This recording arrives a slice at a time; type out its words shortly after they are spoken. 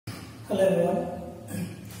Hello everyone.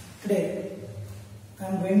 Today I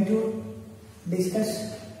am going to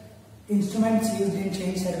discuss instruments used in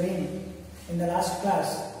chain surveying. In the last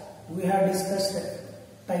class we have discussed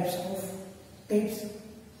types of tapes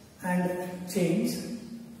and chains.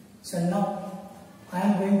 So now I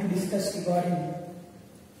am going to discuss regarding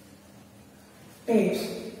tapes.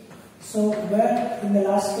 So where in the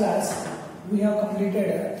last class we have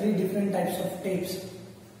completed three different types of tapes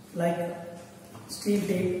like steel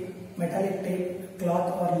tape, metallic tape,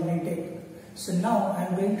 cloth or linen tape. So now I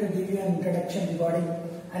am going to give you an introduction regarding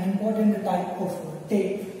an important type of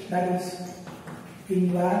tape, that is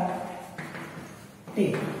invar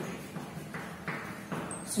tape.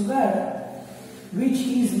 So which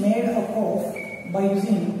is made up of by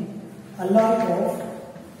using alloy of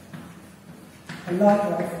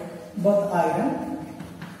both iron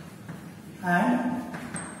and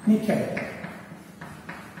nickel.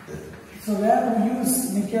 So where we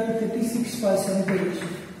use nickel 56%.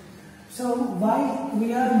 So why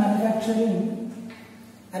we are manufacturing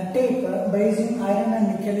a tape by using iron and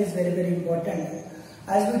nickel is very, very important.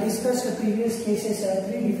 As we discussed in previous cases, there are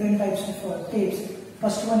three different types of tapes.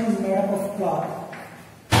 First one is made up of cloth.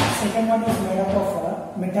 Second one is made up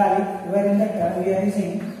of metallic, wherein that we are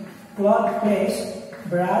using cloth plates,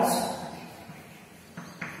 brass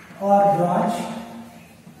or bronze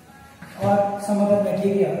or some other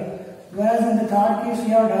material. Whereas in the third case we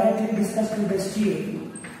have directly discussed with the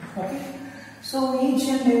steel. Okay. So each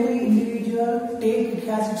and every individual tape, it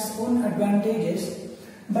has its own advantages,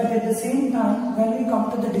 but at the same time when we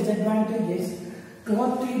come to the disadvantages,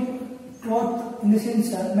 cloth in the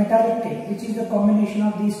sense metallic tape, which is the combination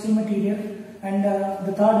of these two materials, and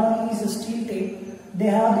the third one is a steel tape, they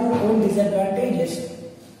have their own disadvantages.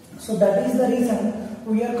 So that is the reason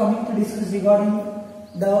we are coming to discuss regarding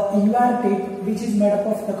the invar tape, which is made up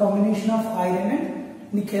of the combination of iron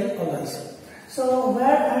and nickel alloys. So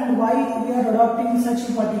where and why we are adopting such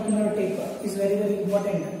a particular tape is very, very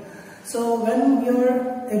important. So when we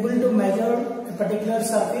are able to measure a particular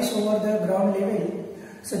surface over the ground level,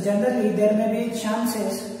 so generally there may be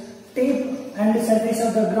chances tape and the surface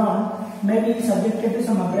of the ground may be subjected to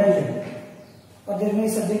some abrasion, or they may be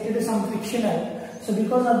subjected to some frictional. So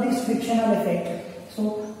because of this frictional effect,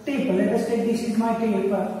 so tape, let us take this is my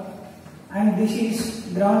tape and this is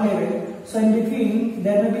ground level. So in between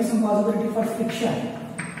there may be some possibility for friction.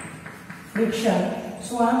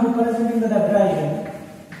 So I am representing the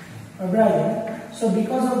abrasion. So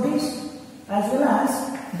because of this, as well as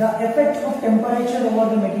the effect of temperature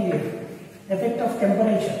over the material, effect of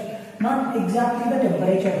temperature, not exactly the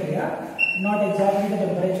temperature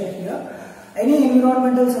here, any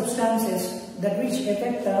environmental substances that which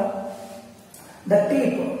affect the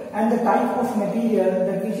tape and the type of material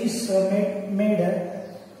that which is made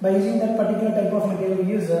by using that particular type of material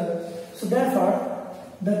user. So therefore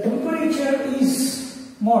the temperature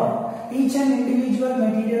is more. Each and individual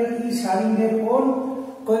material is having their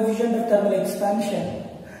own coefficient of thermal expansion.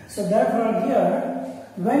 So therefore here,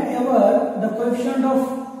 whenever the coefficient of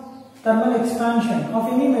thermal expansion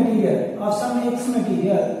of any material, of some X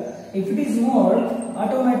material, if it is more,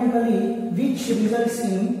 automatically which results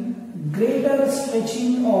in greater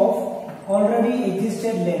stretching of already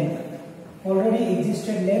existed length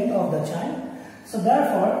of the chain. So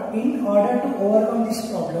therefore, in order to overcome this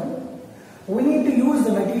problem, we need to use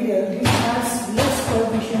the material which has less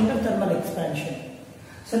coefficient of thermal expansion.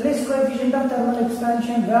 So less coefficient of thermal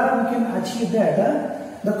expansion, where we can achieve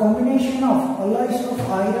that the combination of alloys of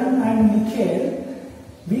iron and nickel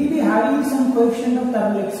will be having some coefficient of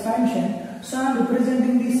thermal expansion. So I am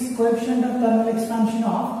representing this coefficient of thermal expansion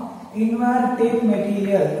of invar tape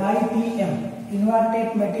material, ITM. Invar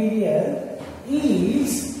tape material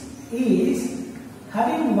is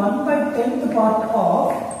having 1/10th part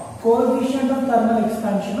of coefficient of thermal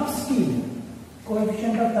expansion of steel.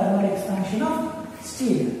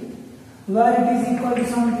 Where it is equal to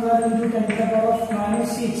some 12 into 10 to the power of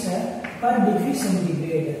 -6 per degree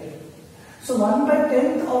centigrade. So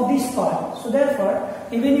 1/10th of this part. So therefore,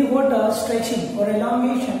 even you got a stretching or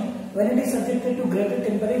elongation when it is subjected to greater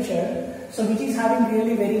temperature, so which is having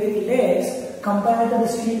really very, very less compared to the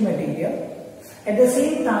steel material. At the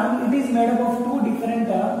same time, it is made up of two different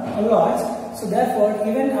alloys. So therefore,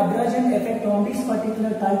 even abrasion effect on this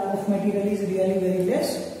particular type of material is really very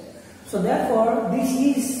less. So therefore, this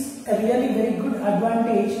is a really very good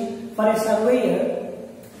advantage for a surveyor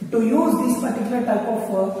to use this particular type of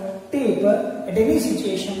tape at any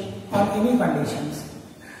situation or any conditions.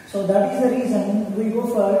 So that is the reason we go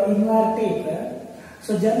for invar tape.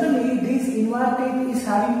 So generally this invar tape is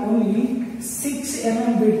having only 6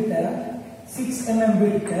 mm width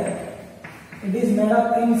It is made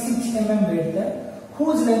up in 6 mm width,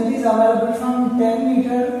 whose length is available from 10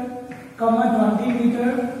 meter, 20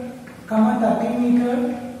 meter, 30 meter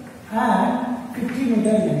and 50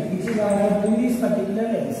 meter length, which is available in these particular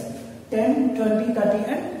lengths, 10, 20, 30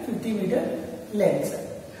 and 50 meter lengths.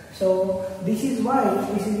 So this is why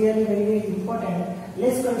this is really very important.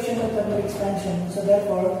 Less coefficient of thermal expansion, so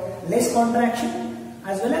therefore less contraction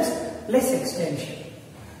as well as less extension.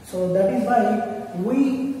 So that is why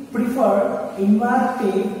we prefer invar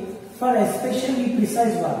tape for especially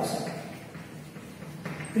precise works.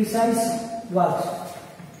 Precise works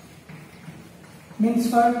means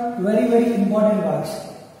for very important works,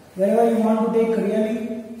 wherever you want to take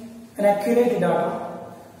really accurate data.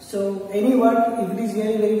 So any work, if it is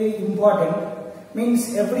very important,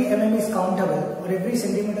 means every mm is countable or every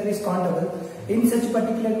centimeter is countable. In such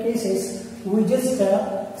particular cases, we just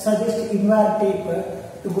suggest invar tape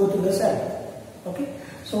to go to the side. Okay,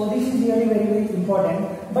 so this is really very important.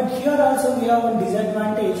 But here also we have one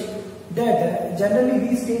disadvantage, that generally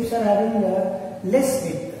these tapes are having less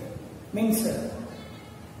width, means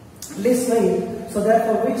less weight, so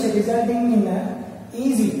therefore which resulting in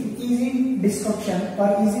easy destruction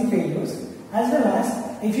or easy failures. As well as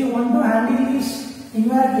if you want to handle this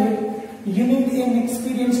invar tape, you need an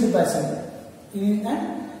experienced person. You need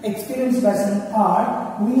an experienced person,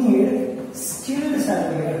 or we need skilled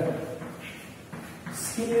surveyor.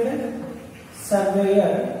 Skilled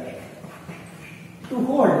surveyor to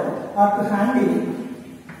hold or to handle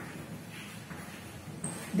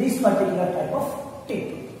this particular type of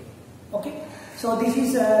tape. Okay, so this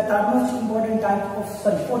is fourth most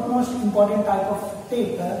important type of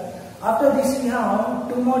tape. After this we have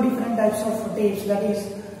two more different types of tapes, that is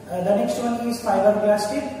the next one is fiberglass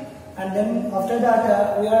tape, and then after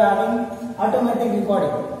that we are having automatic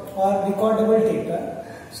recording or recordable tape.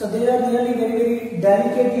 So they are really very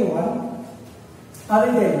delicate one. I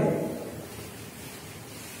will tell you.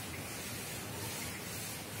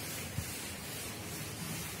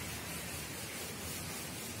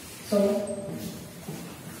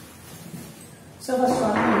 So first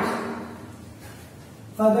one is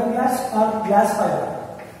fiberglass or glass fiber.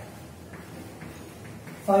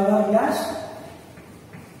 Fiberglass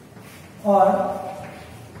or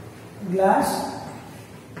glass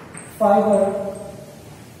fiber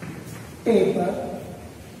tape,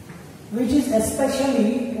 which is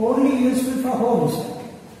especially only useful for homes,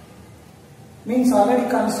 means already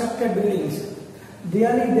constructed buildings. They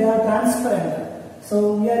are transparent.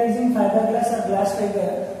 So we are using fiberglass or glass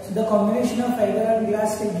fiber. So the combination of fiber and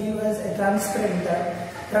glass will give us a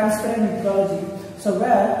transparent methodology. So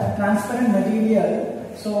where transparent material,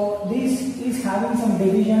 so this is having some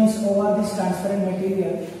divisions over this transparent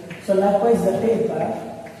material. So likewise the tape,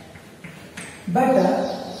 but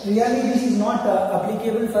really this is not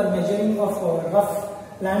applicable for measuring of rough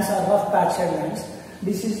lands or rough patched lands.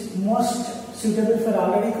 This is most suitable for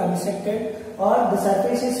already constructed or the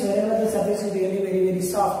surfaces, wherever the surface is really very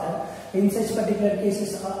soft. In such particular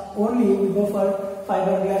cases only we go for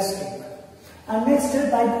fiberglass tape. And next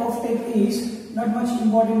type of tape is not much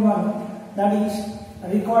important one, that is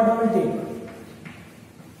recordable tape.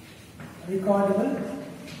 Recordable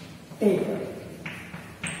tape.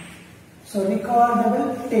 So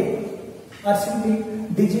recordable tape or simply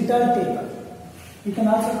digital tape. You can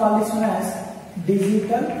also call this one as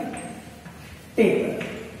digital tape.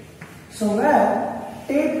 So where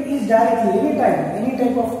tape is directly, any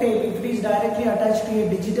type of tape, if it is directly attached to a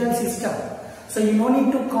digital system, so you no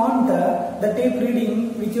need to count the tape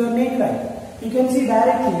reading with your naked eye. You can see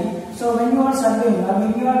directly. So when you are surveying or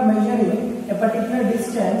when you are measuring a particular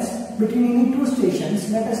distance between any two stations,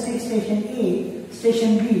 let us take station A,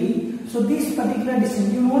 station B. So this particular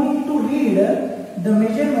distance, you no need to read the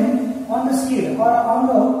measurement on the scale or on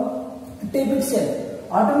the tape itself.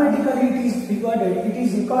 Automatically it is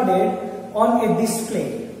recorded on a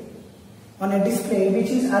display which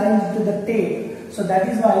is arranged to the tape. So that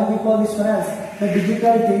is why we call this one as the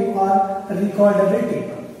digital tape or recordable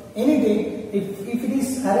tape. Any tape, if it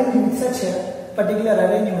is arranged with such a particular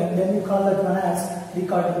arrangement, then we call that one as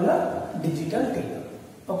recordable or digital tape.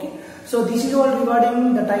 Okay, so this is all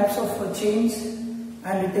regarding the types of chains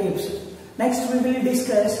and tapes. Next we will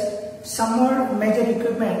discuss some more major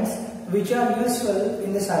equipments which are useful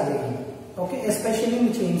in the surveying, okay, especially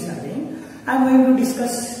in chain surveying. I am going to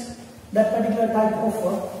discuss that particular type of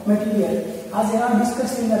material. As I have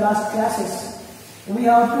discussed in the last classes, we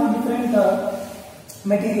have two different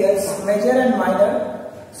materials, major and minor.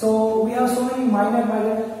 So we have so many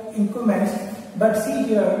minor equipments, but see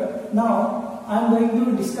here, now I am going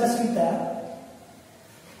to discuss with the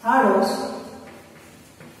arrows,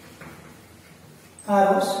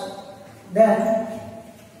 Then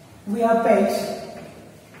we have pegs.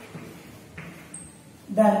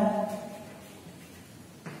 Then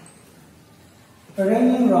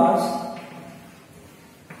ranging rods.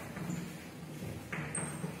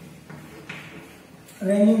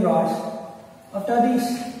 Ranging rods. After this,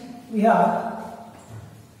 we have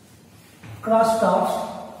cross stops.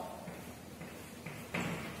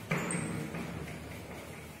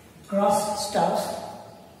 Cross stops.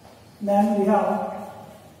 Then we have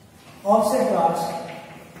offset rods.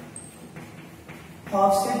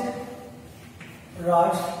 Offset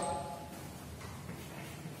rods.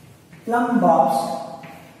 Plumb bobs.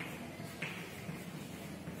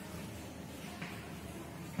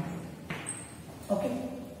 Okay,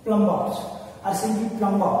 plumb bobs are simply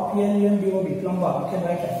plumb bob. P-L-U-M-B-O-B, plumb bob. You can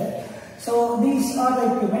write like that. So these are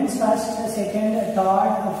the equipments: first, second,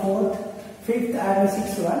 third, fourth, fifth, and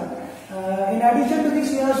sixth one. In addition to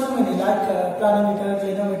this, we have so many like planimeter,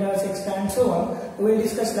 clinometer, sextant, and so on. We will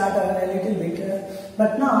discuss that a little bit.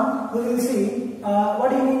 But now we will see what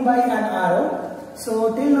do you mean by an arrow.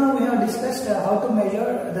 So till now we have discussed how to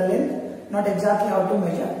measure the length, not exactly how to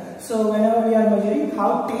measure. So whenever we are measuring,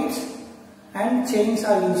 how tapes and chains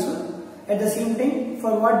are useful. At the same time,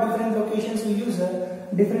 for what different locations we use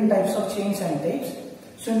different types of chains and tapes.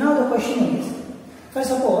 So now the question is, first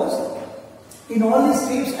suppose in all these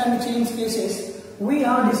tapes and chains cases, we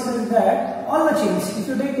have discussed that all the chains, if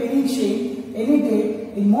you take any chain, any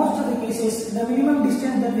tape, in most of the cases, the minimum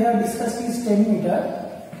distance that we have discussed is 10 meter.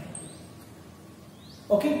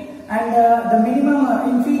 Okay, and the minimum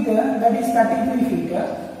in feet that is 33 feet.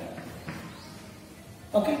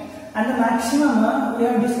 Okay, and the maximum we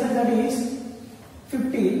have discussed that is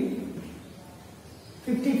 50 feet.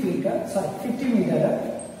 50 meter.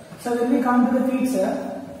 So when we come to the feet,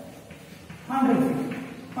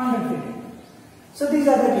 100 feet. So these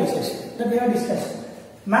are the cases that we have discussed.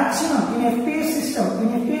 Maximum in FPS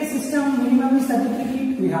system minimum is 33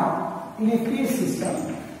 feet we have in FPS system,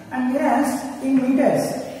 and whereas in meters,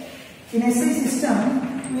 in SI system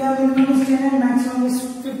we have minimum is 10 and maximum is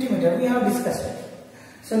 50 meter. We have discussed it.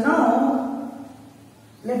 So now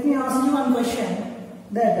let me ask you one question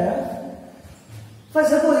that first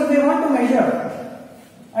suppose if I want to measure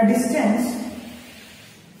a distance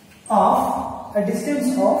of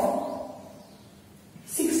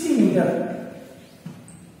 60 meter.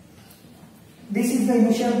 This is the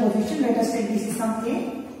initial position. Let us take this is some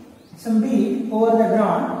A, some B over the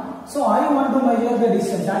ground. So I want to measure the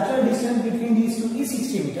distance. Actual distance between these two is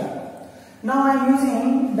 60 meter. Now I am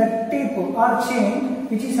using the tape or chain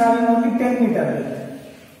which is having only 10 meter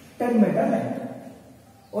length. 10 meter length.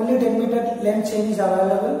 Only 10 meter length chain is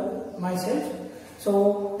available myself.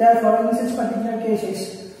 So therefore in such particular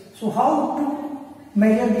cases, so how to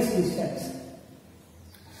measure this distance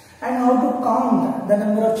and how to count the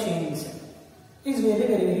number of chains is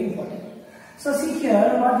very important. So see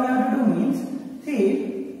here what we have to do means,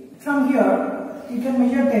 see from here you can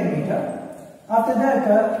measure 10 meter. After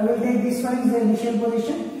that we will take this one is the initial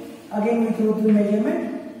position. Again we go to the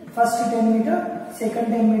measurement. First 10 meter, second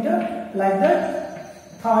 10 meter, like that.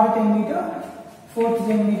 Third 10 meter, fourth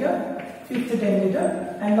 10 meter, fifth 10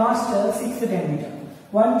 meter, and last sixth 10 meter.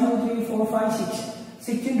 1, 2, 3, 4, 5, 6.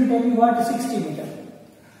 6 into 10 you got 60 meter.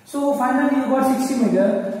 So finally you got 60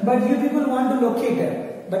 meter, but you people want to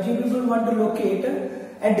locate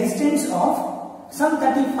a distance of some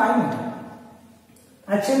 35 meter.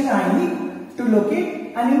 Actually I need to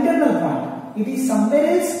locate an internal point. It is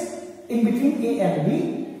somewhere else in between A and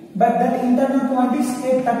B, but that internal point is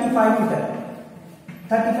at 35 meter.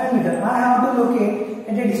 35 meter. I have to locate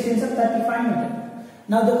at a distance of 35 meter.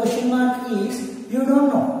 Now the question mark is, you don't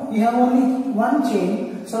know. You have only one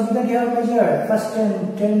chain, so that you have measured first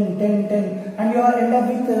 10, 10, 10, 10, and you are end up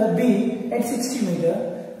with B at 60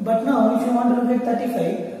 meter. But now if you want to look at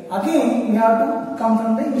 35, again you have to come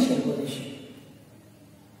from the initial position.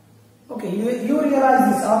 Okay, you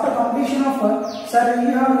realize this after completion of survey,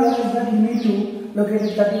 you have realized that you need to locate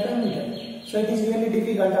at 35 meter. So it is really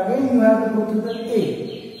difficult. Again you have to go to the A.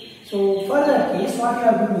 So for that case, what you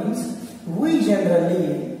have to do is, we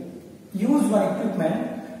generally use one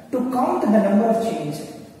equipment to count the number of chains.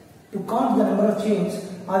 To count the number of chains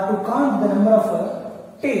or to count the number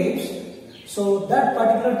of tapes. So that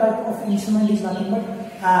particular type of instrument is nothing but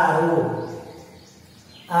arrow.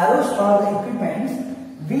 Arrows are the equipments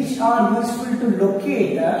which are useful to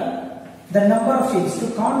locate the number of chains,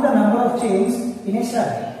 to count the number of chains in a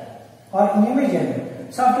survey or in a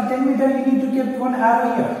measurement. So after 10 meter you need to keep one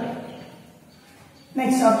arrow here.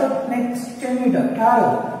 Next, after next 10 meter,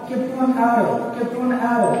 arrow, kept one arrow, kept one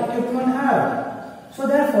arrow, kept one arrow. So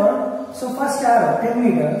therefore, so first arrow 10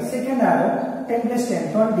 meter, second arrow 10 plus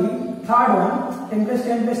 10, 20, third one 10 plus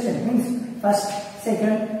 10 plus 10 means first,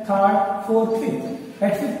 second, third, fourth, fifth.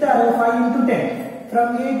 At fifth arrow 5 into 10.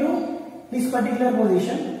 From A to this particular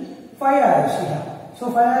position 5 arrows we have.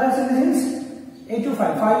 So 5 arrows in the sense A to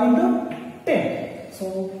 5. 5 into 10. So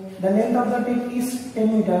the length of the tip is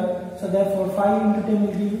 10 meter. So therefore 5 into 10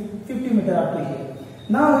 will give 50 meter up to here.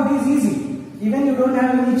 Now it is easy. Even you don't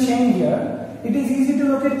have any chain here, it is easy to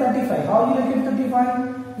locate 35. How you locate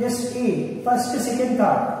 35? Just A, first, second,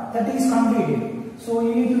 third. That is completed. So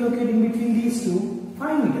you need to locate in between these two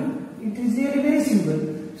 5 meter. It is really very simple.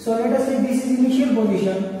 So let us say this is initial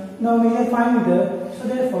position. Now measure 5 meter. So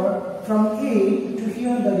therefore from A to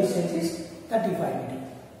here the distance is 35 meter.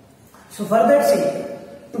 So for that sake,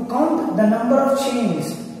 to count the number of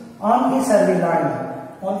chains on a survey line,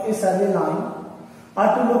 or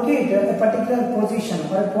to locate a particular position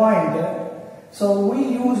or a point, so we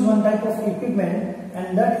use one type of equipment,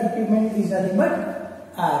 and that equipment is nothing but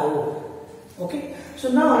arrow. Okay. So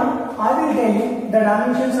now I will tell you the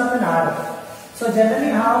dimensions of an arrow. So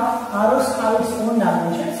generally arrows have its own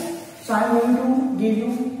dimensions. So I am going to give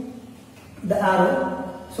you the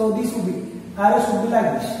arrow. So this would be, arrows would be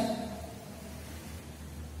like this.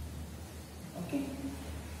 Okay.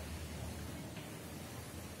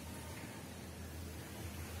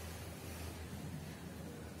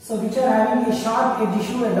 So which are having a sharp edge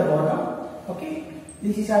issue at the bottom. Okay.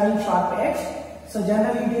 This is having sharp edge. So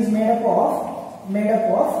generally it is made up of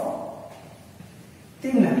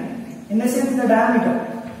thinner. In the sense the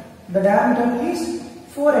diameter is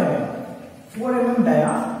 4 mm. 4 mm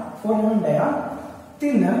dia,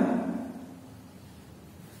 thinner.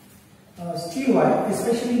 Steel wire,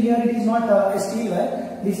 especially here it is not a steel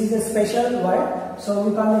wire. This is a special wire. So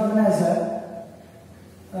we call it as a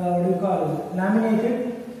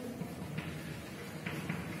laminated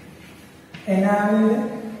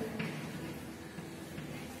enameled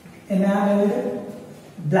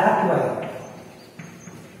black wire.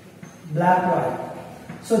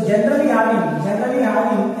 So generally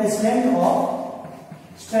having a strength.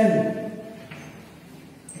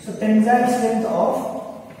 So tensile strength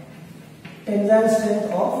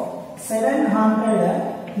of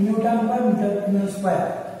 700 Newton per meter square.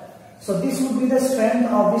 So this would be the strength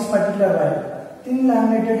of this particular wire, thin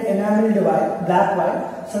laminated enameled wire, black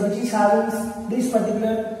wire. So which is having this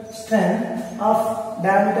particular strength of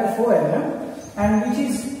diameter 4 mm and which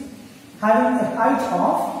is having a height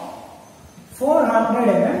of 400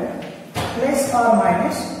 mm plus or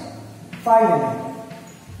minus 5 mm.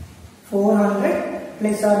 400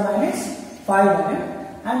 plus or minus 5 mm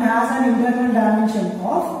and has an internal dimension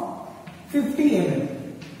of 50 mm.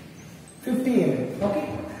 50 mm. Okay.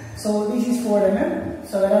 So this is 4 mm.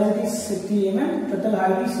 So whereas it is 50 mm, total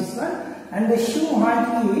height is this one, and the shoe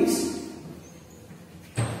height is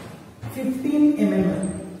 15 mm.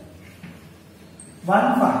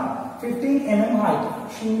 15 mm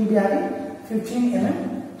height. Shoe will be having 15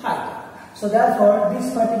 mm height. So therefore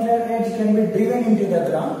this particular edge can be driven into the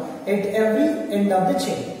ground at every end of the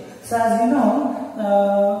chain. So as we know,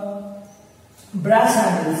 brass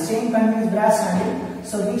handles, chain contains brass handle,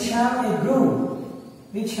 so which have a groove,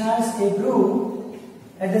 which has a groove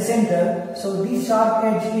at the center. So this sharp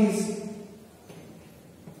edge is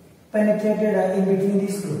penetrated in between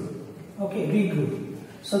this groove. Okay, V-groove.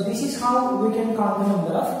 So this is how we can count the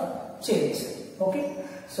number of chains. Okay,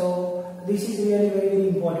 so this is really very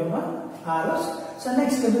important one, arrows. So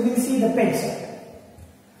next we will see the pegs.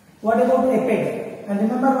 What about a peg? And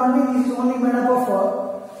remember one thing, this is only made up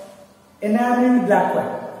of enameled black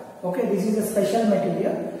wire. Okay, this is a special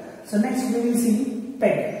material. So next we will see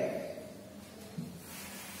peg.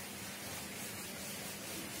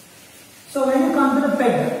 So when you come to the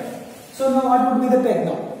peg, so now what would be the peg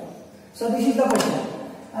now? So this is the question.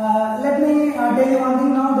 Let me tell you one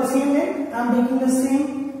thing now. The same way I am taking the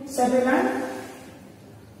same survey line.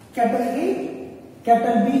 Capital A,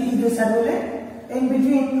 capital B is the survey line. In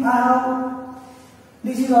between I have,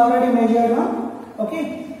 this is already measured one.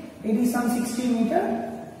 Okay, it is some 60 meter.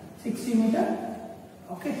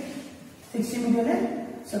 Okay, 60 meter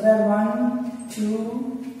length. So there 1,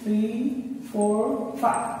 2, 3, 4,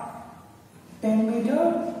 5. 10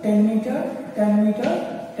 meter, 10 meter, 10 meter,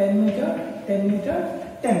 10 meter, 10 meter,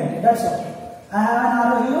 10 meter. That's all. I have an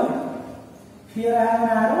arrow here. Here I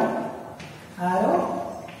have an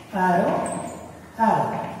arrow.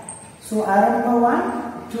 So arrow number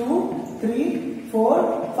 1, 2, 3,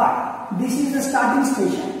 4, 5. This is the starting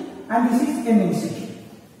station and this is ending station.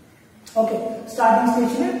 Okay, starting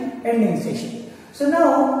station and ending station. So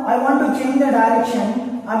now I want to change the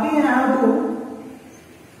direction. Again I have to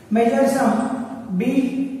measure some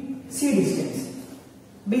BC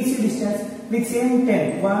distance with same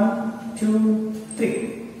 10. 1, 2,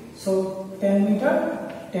 3. So 10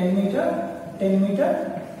 meter, 10 meter, 10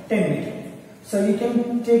 meter, 10 meter. So you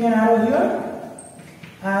can take an arrow here,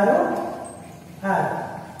 arrow,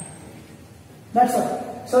 arrow. That's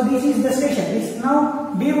all. So this is the station.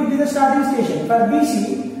 Now B would be the starting station. For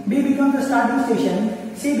BC, B becomes the starting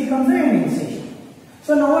station, C becomes the ending station.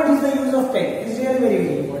 So now what is the use of peg? It's really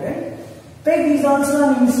very important. Peg is also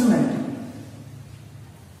an instrument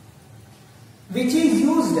which is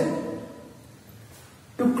used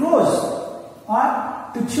to close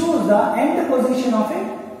or to choose the end position of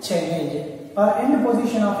a chainage or end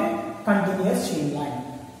position of a continuous chain line.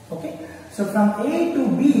 Okay. So from A to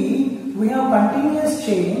B we have continuous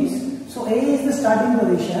chains. So A is the starting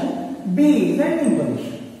position, B is the ending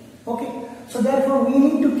position. Okay. So therefore we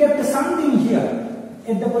need to keep something here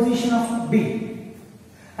at the position of B.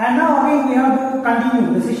 And now again we have to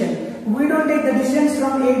continue the session. We don't take the distance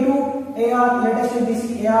from A to AR, let us say this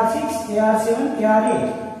is AR6, AR7,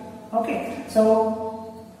 AR8. Okay.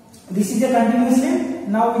 So this is a continuous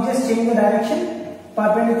line. Now we just change the direction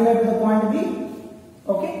perpendicular to the point B.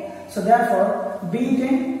 Okay. So therefore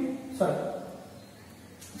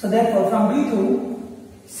So therefore from B to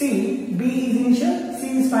C, B is initial, C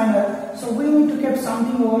is final. So we need to keep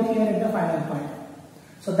something over here at the final point.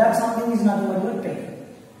 So that something is nothing but a peg.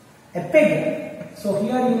 A peg. So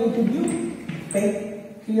here you need to give peg.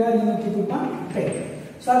 Here you need to put one peg.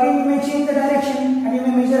 So again you may change the direction and you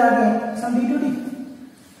may measure again some D to D.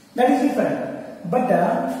 That is different. But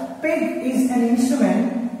peg is an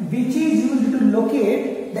instrument which is used to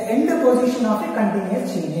locate the end position of a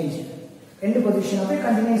continuous chainage. End position of a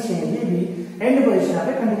continuous chainage AB, end position of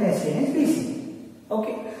a continuous chainage BC.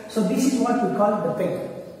 Okay. So this is what we call the peg.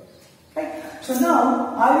 Right. So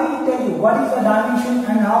now I will tell you what is the dimension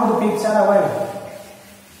and how the pegs are available.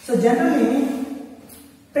 So generally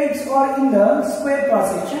pegs are in the square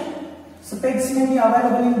cross section. So pegs may be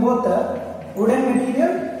available in both the wooden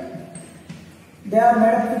material. They are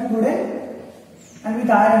made up with wooden and with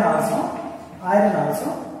iron also.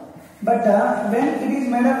 But when it is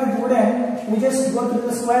made up with wooden, we just go to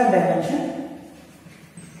the square dimension.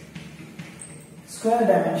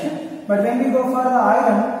 But when we go for the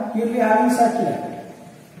iron, you will be having circular.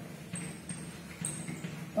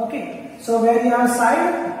 Okay. So where you have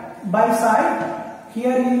side by side,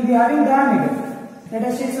 here you will be having diameter. Let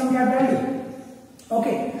us take some capital D.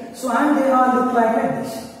 Okay. So and they all look like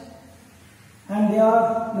this.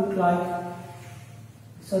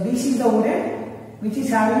 So this is the wooden which is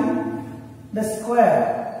having the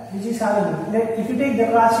square, which is having, if you take the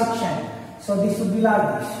cross section, so this would be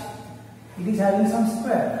like this. It is having some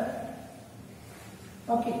square.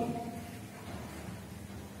 Okay.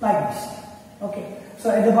 Like this. Okay. So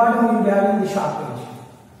at the bottom we will be having the sharp edge.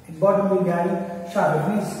 At the bottom we will be having sharp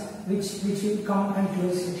edge, which will come and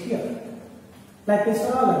close it here. Like this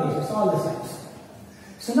for all the cases, all the sides.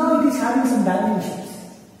 So now it is having some dimensions.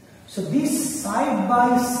 So this side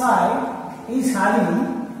by side is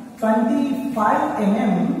having 25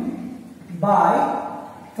 mm by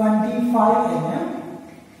 25 mm,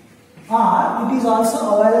 or it is also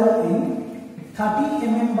available in 30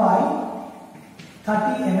 mm by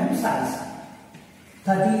 30 mm size.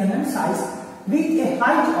 30 mm size with a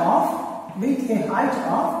height of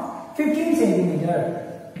 15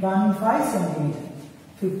 centimeter, 15 centimeter,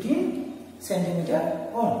 15 centimeter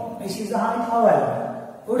only. This is the height available.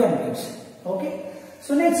 Wooden pegs. Okay.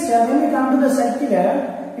 So next, when we come to the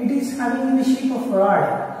circular, it is having in the shape of rod.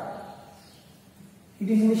 It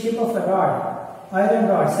is in the shape of a rod, iron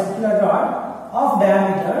rod, circular rod of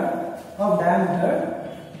diameter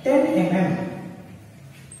 10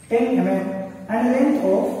 mm, and length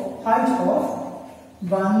of height of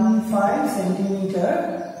 15 centimeter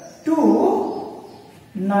to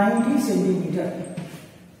 90 centimeter.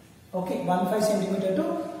 Okay, 15 centimeter to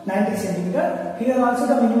 90 centimeter. Here also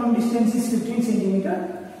the minimum distance is 15 centimeter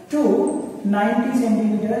to 90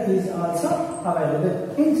 centimeter is also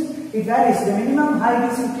available. Means it varies. The minimum height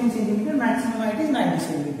is 15 centimeter, maximum height is 90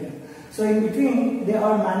 centimeter. So in between they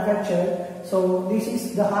are manufactured. So this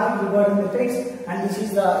is the height regarding the pegs, and this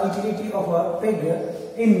is the utility of a peg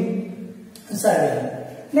in surveying.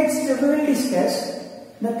 Next we will discuss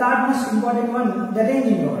the third most important one, the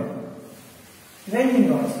ranging rod. Ranging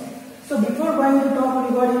rods. So before going to talk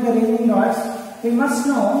regarding the ranging rods, we must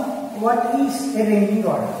know what is a ranging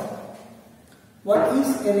rod. What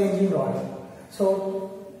is a ranging rod?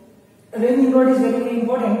 So a ranging rod is very, very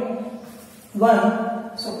important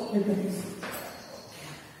one. So let me see.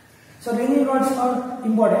 So ranging rods are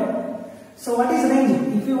important. So what is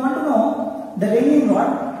ranging? If you want to know the ranging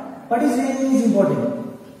rod, what is ranging is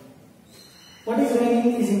important. What is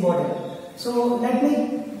ranging is important. So let me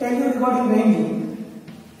tell you regarding ranging.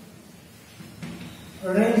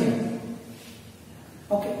 Ranging.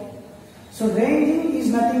 Okay. So ranging is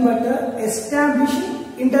nothing but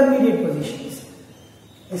establishing intermediate positions.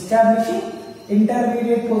 Establishing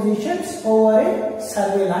intermediate positions over a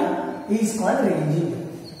survey line is called ranging.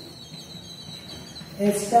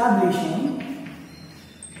 Establishing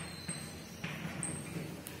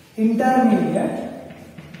intermediate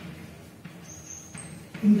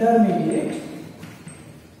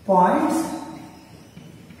points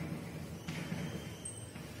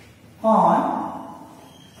on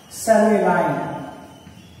survey line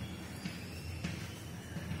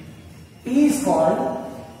is called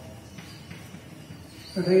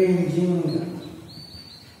ranging.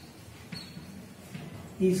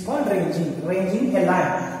 Is called ranging. Ranging a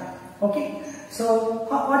line. Okay. So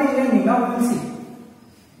what is ranging? Now we will see.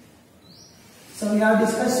 So we have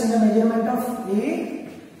discussed in the measurement of A,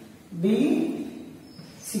 B,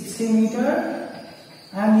 60 meter,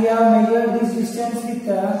 and we have measured this distance with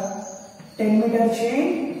a 10 meter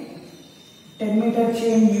chain. 10 meter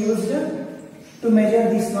chain used to measure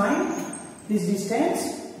this line, this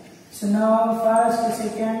distance. So now first,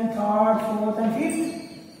 second, third, fourth and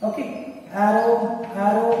fifth. Okay. Arrow,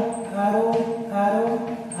 arrow, arrow,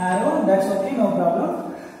 arrow, arrow. That's okay, no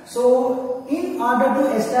problem. So in order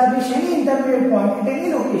to establish any intermediate point at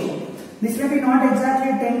any location, this may be not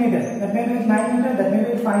exactly 10 meter, that may be 9 meter, that may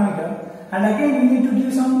be 5 meter, and again you need to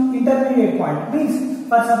give some intermediate point. Means,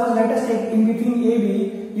 for suppose let us take in between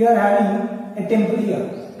AB, you are having a temple here,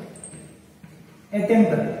 a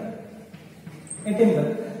temple,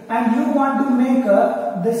 and you want to make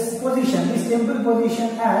this position, this temple position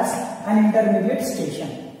as an intermediate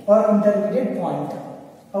station or intermediate point.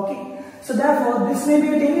 Okay. So therefore, this may be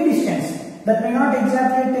at any distance. That may not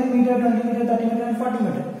exactly 10 meter, 20 meter, 30 meter and 40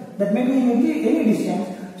 meter. That may be in any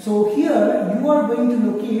distance. So here you are going to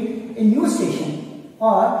locate a new station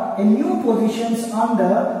or a new positions on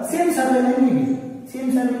the same survey line maybe.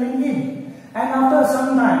 Same survey line maybe. And after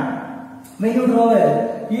some time, when you draw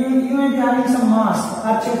well, you may be having some mosque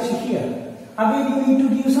or church here. Again you need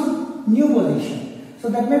to give some new position. So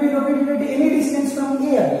that may be located at any distance from A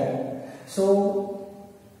again. So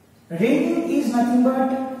ranging is nothing but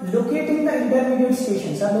locating the intermediate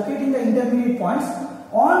stations or locating the intermediate points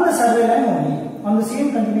on the survey line only, on the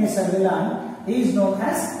same continuous survey line is known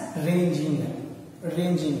as ranging.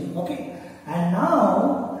 Ranging, okay. And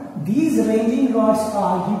now these ranging rods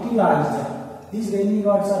are utilized. These ranging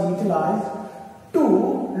rods are utilized to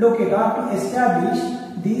locate or to establish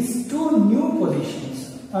these two new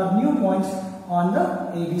positions or new points on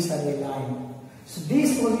the AB survey line. So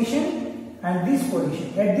this position and this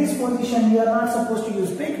position. At this position you are not supposed to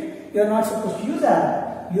use pick, you are not supposed to use arrow.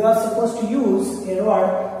 You are supposed to use a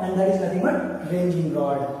rod, and that is nothing but ranging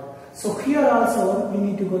rod. So here also we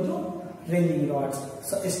need to go to ranging rods.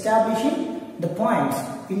 So establishing the points,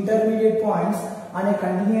 intermediate points on a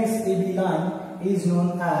continuous AB line is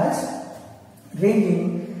known as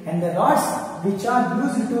ranging, and the rods which are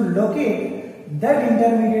used to locate that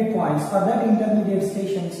intermediate points or that intermediate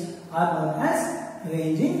stations are known as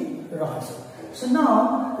ranging rods. So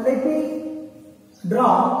now let me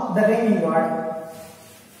draw the ranging rod.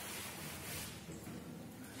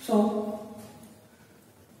 So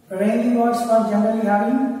ranging rods are generally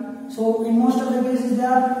having, so in most of the cases they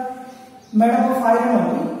are made up of iron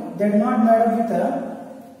only, they are not made up with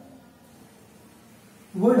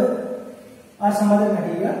wood or some other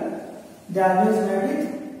material, they are always made with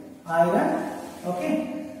iron.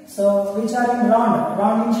 Okay, so which are in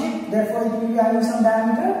round in shape, therefore it will be having some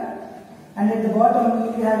diameter, and at the bottom we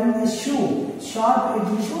will be having a shoe, sharp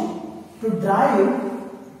edge shoe to drive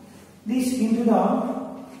this into the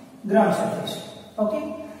ground surface. Okay,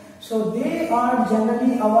 so they are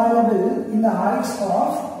generally available in the heights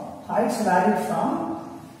varied from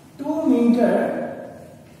 2 meter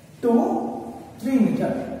to 3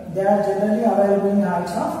 meter. They are generally available in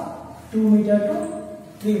heights of 2 meter to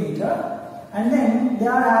 3 meter, and then they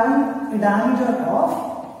are having a diameter of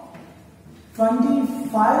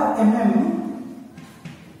 25 mm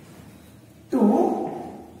to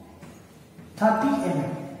 30 mm.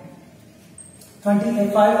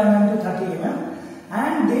 25 mm to 30 mm,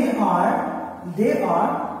 and they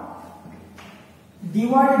are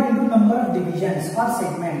divided into number of divisions or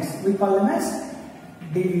segments. We call them as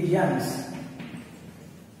divisions.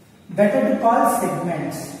 Better to call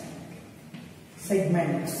segments.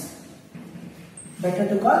 Better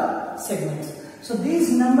to call segments. So these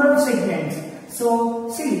number of segments. So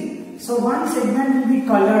see, so one segment will be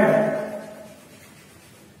colored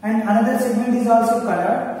and another segment is also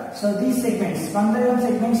colored. So these segments, one by one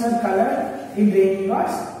segments are colored in ranging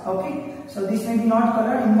rods. Okay. So this may be not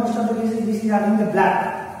colored. In most of the cases, this is having the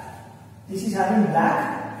black. This is having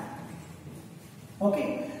black.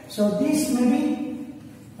 Okay. So this may be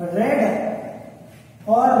red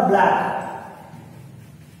or black.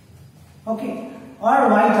 Okay. Or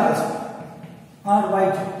white also. Or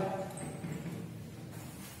white.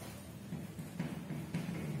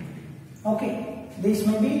 Okay. This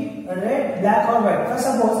may be red, black or white. First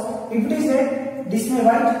suppose if it is red, this may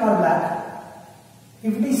white or black.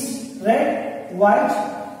 If it is red, white,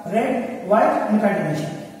 and continuation.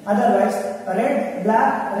 Otherwise, red,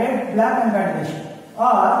 black, and continuation.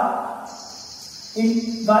 Or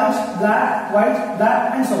in white,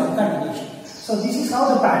 black, and so on, continuation. So this is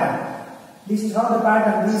how the pattern. These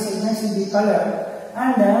segments will be colored,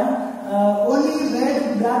 and only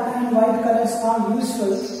red, black, and white colors are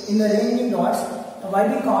useful in the ranging rods. Why?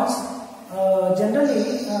 Because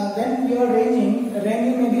generally, when you are ranging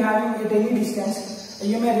may be having at any distance.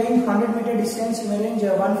 You may range 100 meter distance, you may range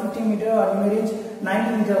 150 meter, or you may range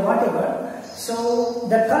 90 meter, whatever. So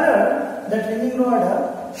the color, that ranging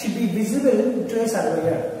rod should be visible to a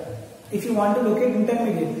surveyor. If you want to locate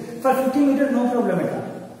intermediate, for 50 meter, no problem at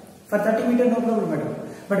all. For 30 meter, no problem at all.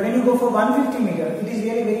 But when you go for 150 meter, it is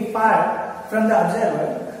really very far from the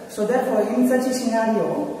observer. So therefore, in such a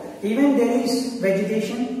scenario, even there is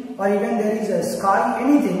vegetation or even there is a sky,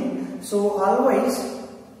 anything, so always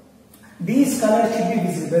these colors should be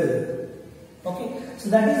visible. Okay, so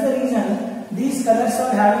that is the reason these colors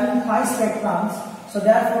are having high spectrums, so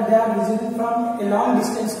therefore they are visible from a long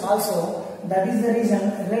distance also. That is the reason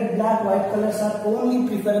red, black, white colors are only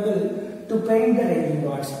preferable to paint the ranging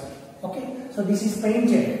rods. Okay, so this is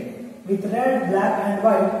painted with red, black and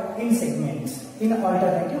white in segments in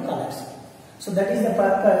alternative colors. So that is the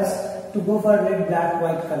purpose to go for red, black,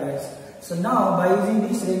 white colors. So now by using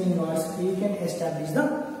these ranging rods, we can establish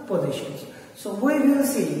the positions. So we will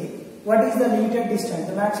see what is the limited distance.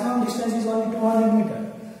 The maximum distance is only 200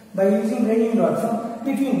 meter. By using ranging rods,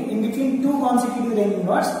 in between two consecutive ranging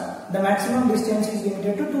rods, the maximum distance is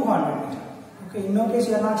limited to 200 meter. Okay, in no case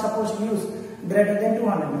you are not supposed to use greater than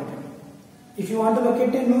 200 meter. If you want to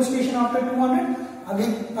locate a new station after 200,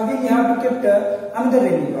 again you have to keep another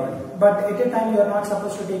ranging rod. But at a time you are not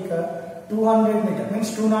supposed to take 200 meter.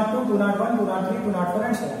 Means 202, 201, 203, 204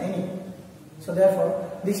 and so on. Any. So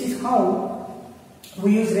therefore, this is how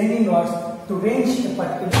we use ranging rods to range a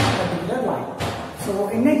particular line. So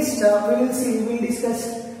in next we will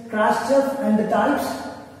discuss cross chuff and the types,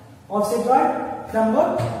 offset rod, thumb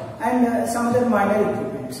rod, and some other minor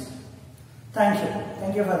equipments. Thank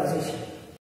you for the session.